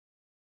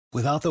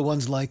Without the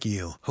ones like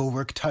you, who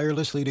work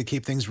tirelessly to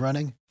keep things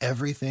running,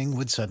 everything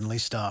would suddenly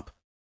stop.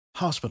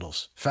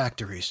 Hospitals,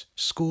 factories,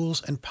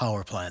 schools, and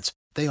power plants,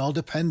 they all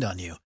depend on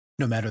you.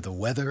 No matter the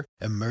weather,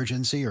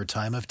 emergency, or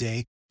time of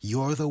day,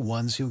 you're the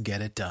ones who get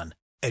it done.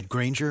 At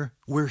Grainger,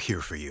 we're here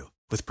for you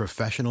with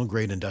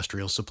professional-grade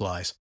industrial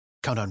supplies.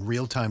 Count on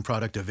real-time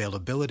product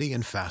availability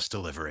and fast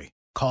delivery.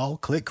 Call,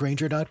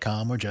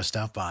 clickgrainger.com, or just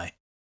stop by.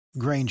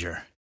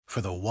 Grainger, for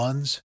the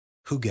ones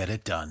who get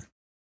it done.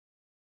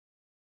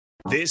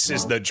 This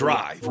is The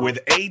Drive with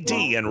AD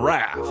and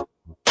Rav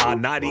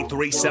on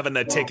 93.7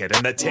 The Ticket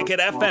and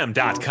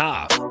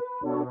theticketfm.com.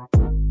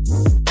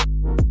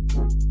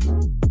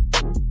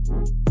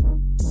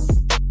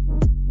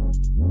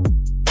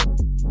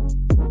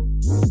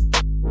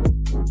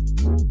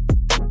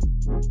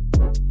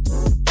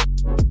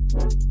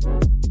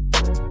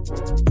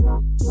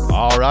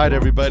 All right,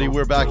 everybody,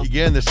 we're back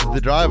again. This is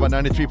The Drive on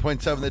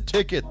 93.7 The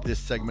Ticket. This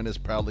segment is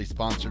proudly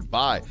sponsored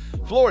by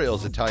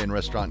Florio's Italian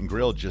Restaurant and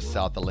Grill, just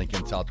south of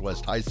Lincoln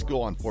Southwest High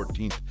School on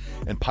 14th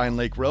and Pine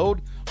Lake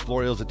Road.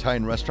 Florio's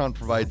Italian Restaurant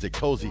provides a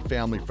cozy,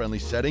 family-friendly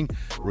setting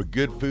where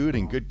good food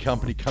and good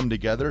company come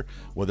together.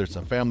 Whether it's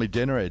a family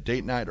dinner, a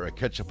date night, or a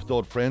catch-up with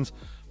old friends,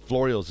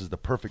 Florio's is the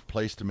perfect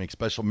place to make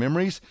special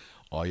memories.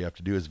 All you have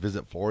to do is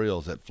visit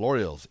Florio's at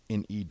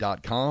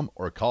floriosne.com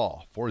or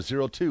call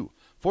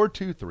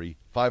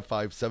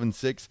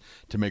 402-423-5576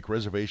 to make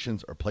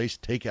reservations or place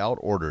takeout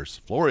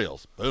orders.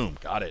 Florio's. Boom.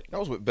 Got it. I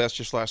was with Best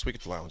just last week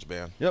at the Lounge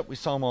Band. Yep. We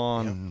saw him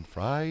on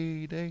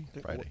Friday.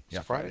 Friday.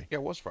 Yeah, Friday. Yeah,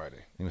 it was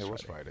Friday. It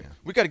was Friday. Yeah.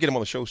 We got to get him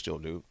on the show still,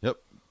 dude. Yep.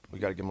 We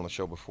got to get him on the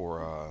show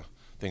before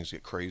things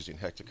get crazy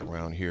and hectic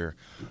around here.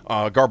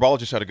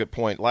 Garbologist had a good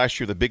point. Last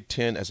year, the Big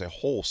Ten as a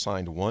whole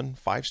signed one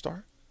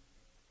 5-star.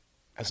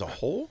 As a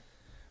whole?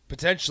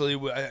 Potentially.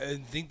 I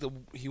think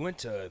he went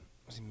to...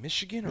 Was he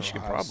Michigan or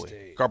Michigan, Ohio probably.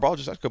 State?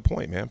 Garbologist, that's a good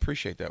point, man.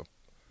 Appreciate that.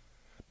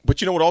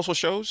 But you know what also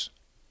shows?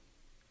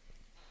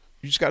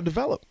 You just got to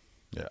develop.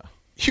 Yeah.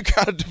 You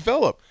got to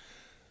develop.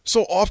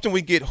 So often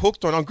we get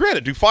hooked on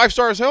granted, do 5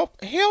 stars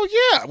help? Hell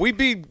yeah. We'd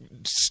be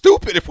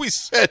stupid if we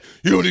said,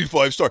 you don't need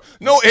 5 stars.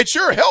 No, it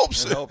sure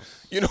helps. It helps.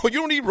 You know, you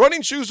don't need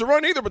running shoes to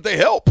run either, but they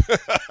help.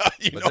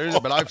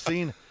 But I've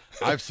seen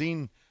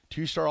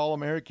 2-star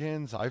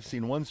All-Americans. I've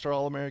seen 1-star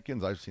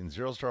All-Americans. I've seen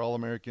 0-star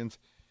All-Americans.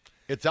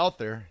 It's out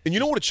there. And you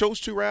know what it shows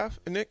too, Raph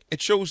and Nick?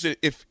 It shows that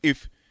if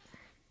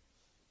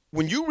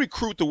when you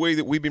recruit the way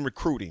that we've been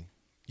recruiting,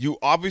 you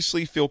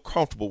obviously feel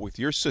comfortable with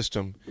your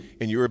system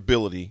and your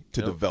ability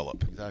to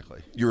develop.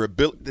 Exactly. Your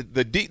ability,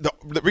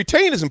 the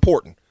retain is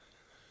important.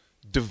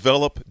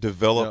 Develop.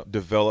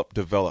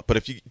 But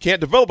if you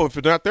can't develop them if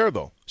they're not there,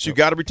 though, so you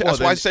got to retain. That's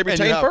why I say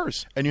retain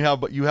first. And you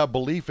have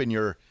belief in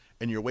your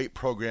weight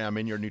program,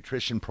 in your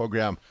nutrition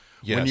program.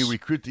 Yes. When you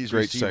recruit these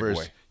Great receivers,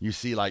 segue. you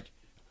see like,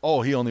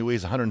 oh, he only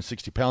weighs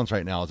 160 pounds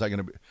right now. Is that going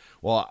to be?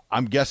 Well,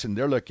 I'm guessing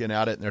they're looking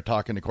at it and they're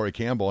talking to Corey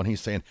Campbell, and he's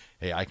saying,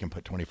 hey, I can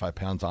put 25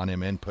 pounds on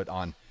him and put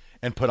on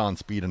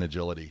speed and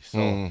agility.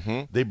 So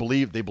they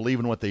believe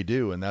in what they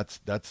do, and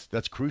that's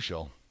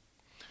crucial.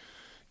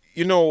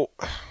 You know,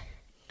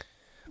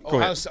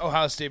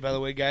 Ohio State, by the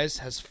way, guys,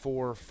 has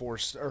 4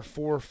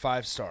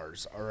 5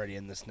 stars already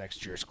in this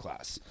next year's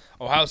class.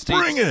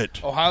 Bring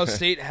it! Ohio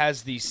State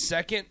has the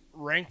 2nd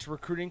ranked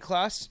recruiting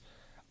class.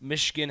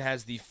 Michigan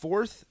has the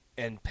 4th.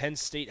 And Penn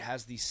State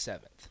has the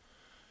 7th.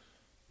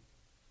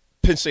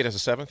 Penn State has a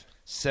 7th?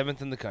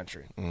 7th in the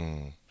country.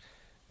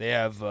 They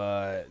have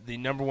the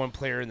number 1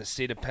 player in the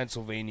state of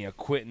Pennsylvania,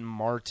 Quentin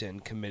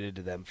Martin, committed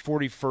to them.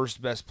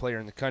 41st best player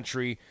in the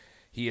country.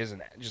 He is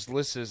just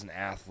listed as an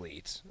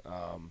athlete.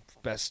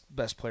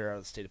 Best player out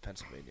of the state of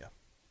Pennsylvania.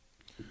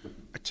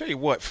 I tell you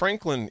what,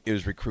 Franklin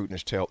is recruiting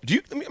his tail.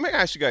 Let me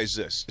ask you guys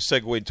this.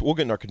 Segue. We'll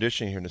get in our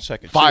conditioning here in a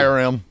second. Fire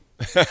him.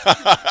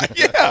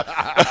 Yeah.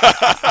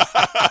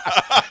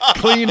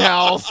 Clean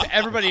house.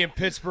 Everybody in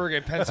Pittsburgh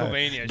and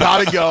Pennsylvania.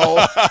 Gotta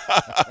go.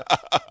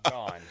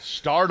 Gone.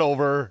 Start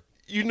over.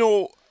 You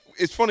know,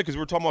 it's funny because we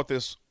were talking about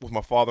this with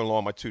my father-in-law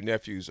and my 2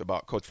 nephews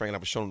about Coach Franklin. I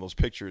was showing them those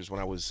pictures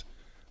when I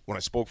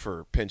spoke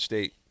for Penn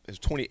State. It was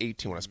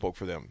 2018 when I spoke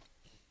for them.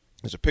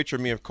 There's a picture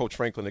of me and Coach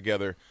Franklin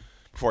together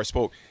before I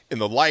spoke. In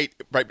the light,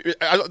 right? Did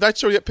I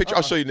show you that picture?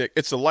 I'll show you, Nick.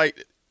 It's the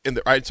light in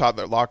the right inside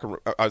their locker room,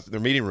 their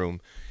meeting room.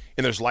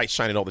 And there's light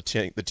shining on all the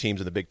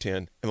teams in the Big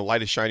Ten, and the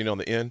light is shining on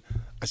the end.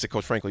 I said,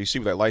 Coach Franklin, you see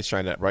where that light's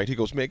shining at, right? He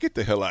goes, man, get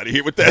the hell out of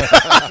here with that.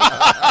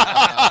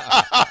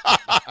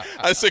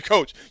 I said,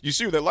 Coach, you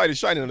see where that light is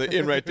shining on the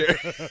end right there?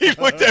 He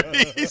looked at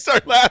me. He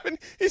started laughing.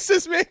 He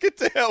says, man, get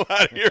the hell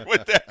out of here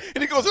with that.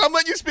 And he goes, I'm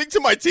letting you speak to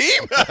my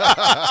team.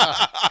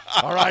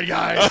 All right,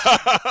 guys.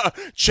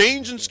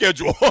 Change in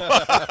schedule.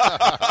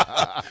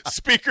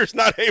 Speaker's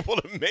not able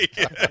to make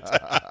it.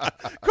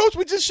 Coach,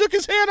 we just shook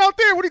his hand out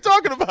there. What are you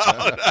talking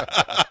about?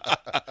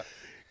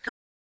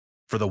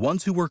 For the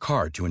ones who work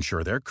hard to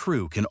ensure their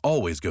crew can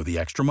always go the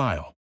extra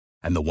mile,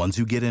 and the ones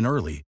who get in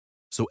early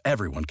so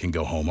everyone can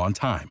go home on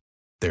time,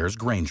 there's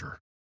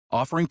Grainger,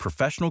 offering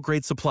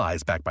professional-grade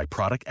supplies backed by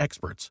product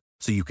experts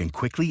so you can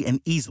quickly and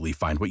easily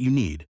find what you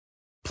need.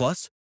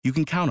 Plus, you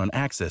can count on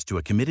access to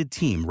a committed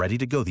team ready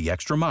to go the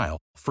extra mile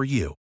for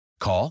you.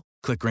 Call,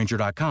 click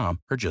Grainger.com,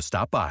 or just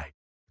stop by.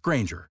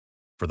 Grainger,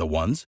 for the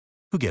ones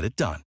who get it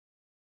done.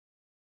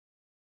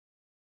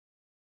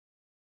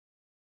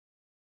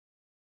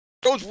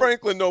 Coach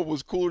Franklin, though,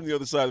 was cooler than the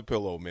other side of the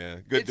pillow,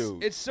 man. Good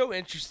dude. It's so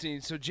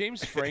interesting. So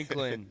James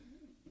Franklin,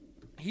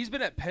 he's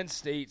been at Penn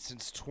State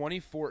since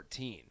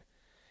 2014.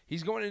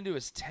 He's going into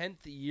his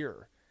 10th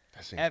year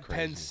at crazy.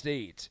 Penn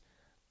State.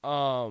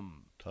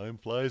 Time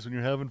flies when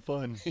you're having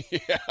fun.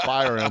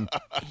 Fire him.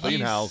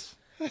 Clean house.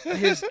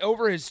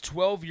 Over his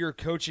 12-year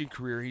coaching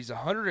career, he's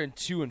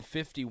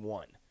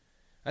 102-51.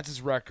 That's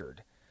his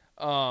record.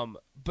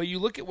 But you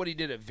look at what he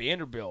did at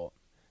Vanderbilt.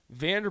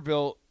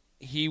 Vanderbilt,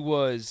 he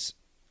was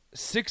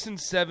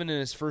 6-7 in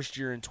his first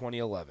year in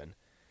 2011,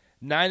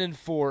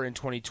 9-4 in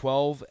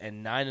 2012,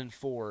 and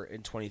 9-4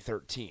 in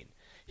 2013.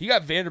 He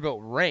got Vanderbilt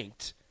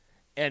ranked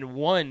and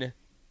won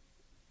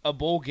a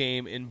bowl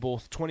game in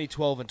both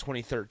 2012 and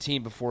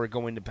 2013 before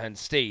going to Penn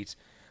State,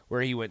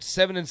 where he went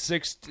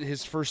 7-6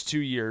 his first 2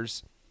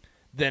 years,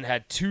 then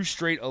had 2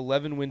 straight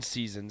 11-win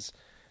seasons,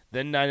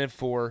 then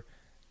 9-4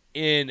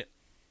 in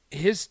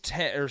his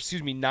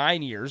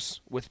 9 years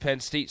with Penn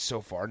State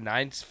so far,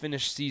 9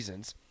 finished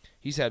seasons.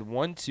 He's had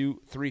 4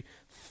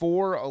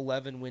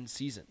 11-win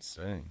seasons.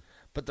 Dang.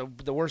 But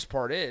the worst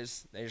part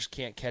is they just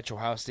can't catch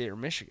Ohio State or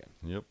Michigan.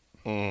 Yep.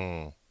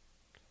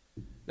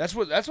 That's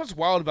what's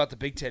wild about the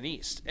Big Ten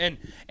East, and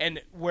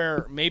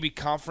where maybe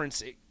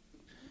conference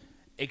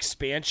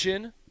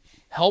expansion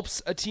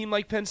helps a team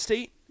like Penn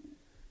State,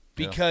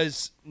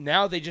 because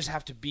now they just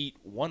have to beat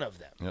one of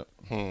them.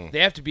 Yep. They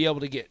have to be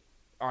able to get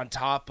on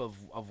top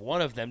of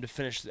one of them to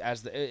finish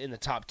in the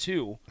top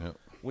 2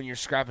 when you're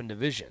scrapping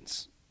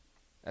divisions.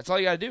 That's all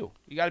you got to do.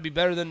 You got to be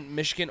better than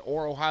Michigan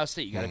or Ohio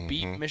State. You got to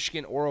beat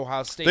Michigan or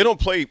Ohio State. They don't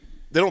play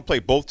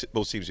both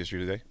teams this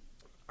year, do they?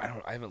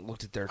 I haven't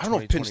looked at their. I don't know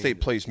if Penn State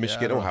plays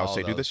Michigan or Ohio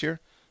State this year.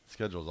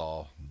 Schedule's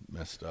all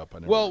messed up.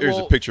 There's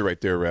a picture right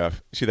there,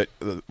 Raph. See that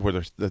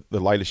where the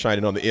light is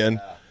shining on the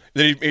end?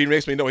 Then he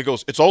makes me know. He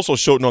goes, it's also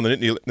showing on the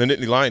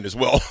Nittany line as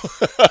well.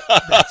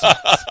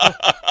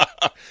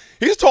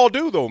 He's a tall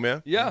dude, though,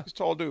 man. Yeah. He's a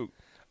tall dude.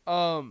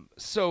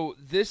 So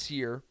this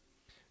year,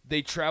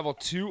 they travel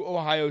to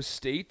Ohio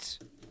State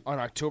on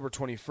October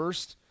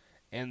 21st,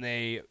 and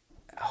they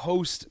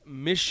host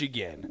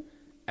Michigan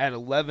at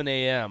 11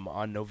 a.m.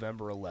 on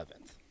November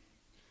 11th.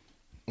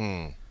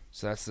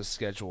 So that's the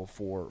schedule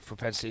for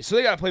Penn State. So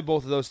they got to play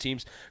both of those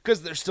teams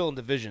because they're still in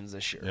divisions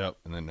this year. Yep,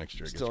 and then next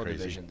year it gets still crazy. in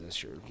division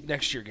this year.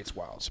 Next year gets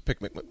wild. So pick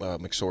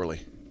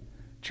McSorley.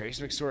 Trace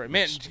McSorley.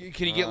 Man,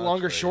 can he get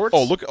longer shorts?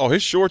 Oh, look! Oh,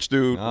 his shorts,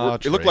 dude.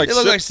 It looked like They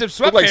look like Sip sweatpants.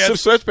 Look like Sip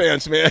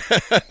sweatpants, man.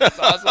 That's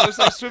awesome. It looks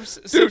like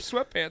Sip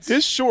sweatpants.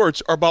 His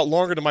shorts are about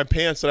longer than my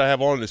pants that I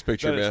have on in this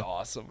picture, That man. is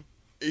awesome.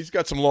 He's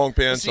got some long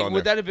pants on there.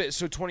 Would that have been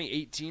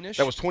 2018-ish?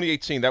 That was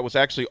 2018. That was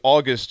actually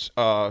August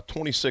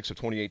 26th of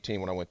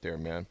 2018 when I went there,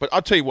 man. But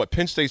I'll tell you what,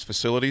 Penn State's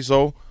facilities,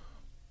 though,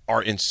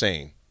 are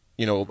insane.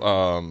 You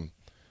know,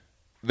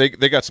 they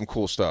got some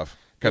cool stuff.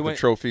 Got the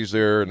trophies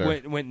there.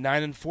 And went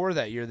 9-4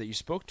 that year that you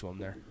spoke to him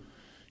there.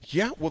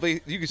 Yeah, well, you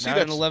can see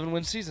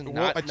 9-11 season.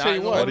 Well, I tell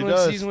you what, he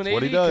does. Season when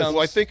What he AD does. comes.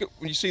 Well, I think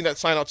when you see that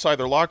sign outside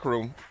their locker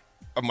room,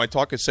 of my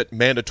talk, it said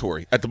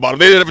mandatory at the bottom.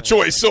 They didn't have a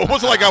choice, so it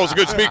wasn't like I was a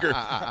good speaker.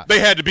 They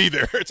had to be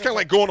there. It's kind of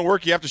like going to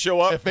work. You have to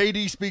show up. If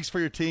AD speaks for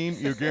your team,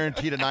 you're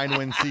guaranteed a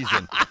 9-win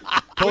season.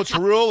 Coach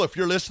Rule, if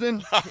you're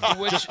listening,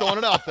 just throwing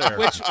it out there.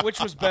 Which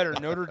was better,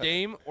 Notre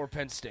Dame or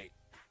Penn State?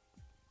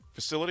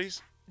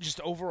 Facilities? Just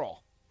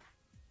overall.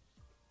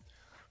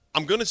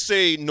 I'm going to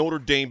say Notre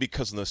Dame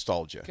because of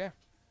nostalgia. Okay.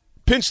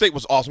 Penn State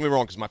was awesome. Don't get me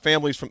wrong, because my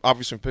family's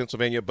obviously from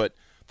Pennsylvania, but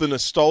the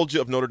nostalgia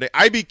of Notre Dame.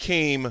 I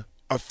became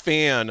a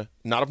fan,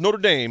 not of Notre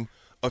Dame,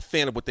 a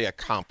fan of what they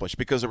accomplished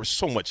because there was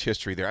so much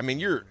history there. I mean,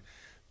 you're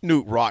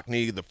Newt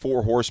Rockne, the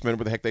Four Horsemen,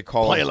 what the heck they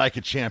call Play them. like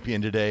a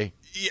champion today.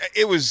 Yeah,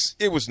 it was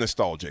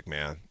nostalgic,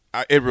 man.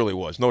 It really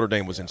was. Notre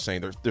Dame was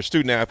insane. Their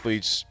student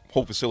athletes,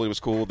 whole facility was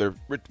cool. Their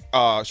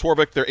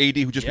Swarbrick, their AD,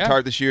 who just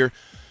retired this year,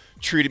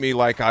 treated me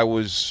like I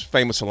was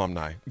famous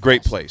alumni.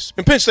 Great place.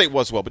 And Penn State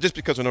was well, but just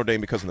because of Notre Dame,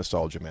 because of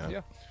nostalgia, man.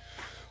 Yeah.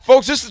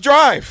 Folks, this is The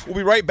Drive. We'll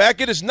be right back.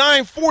 It is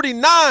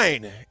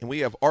 9:49, and we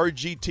have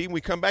RGT when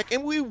we come back,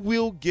 and we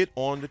will get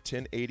on the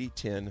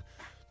 1080-10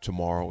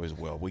 tomorrow as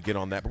well. We get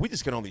on that, but we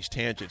just get on these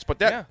tangents.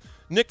 But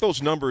Nick,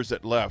 those numbers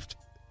that left,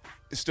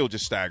 it still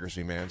just staggers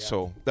me, man. Yeah.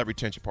 So that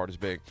retention part is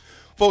big.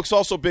 Folks,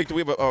 also big that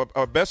we have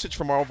a message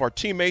from all of our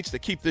teammates that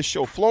keep this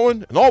show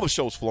flowing and all the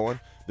shows flowing.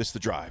 This is The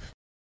Drive.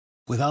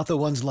 Without the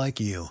ones like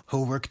you,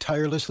 who work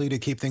tirelessly to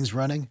keep things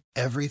running,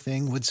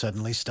 everything would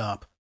suddenly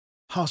stop.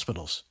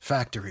 Hospitals,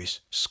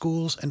 factories,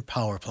 schools, and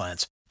power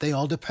plants, they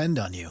all depend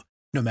on you.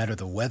 No matter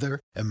the weather,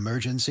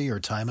 emergency, or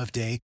time of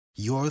day,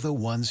 you're the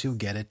ones who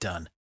get it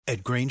done.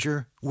 At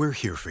Grainger, we're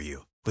here for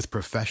you with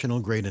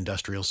professional-grade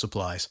industrial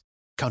supplies.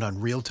 Count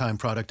on real-time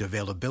product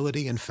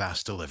availability and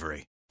fast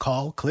delivery.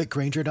 Call, click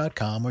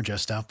Grainger.com, or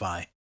just stop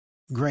by.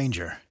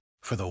 Grainger,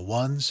 for the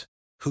ones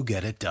who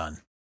get it done.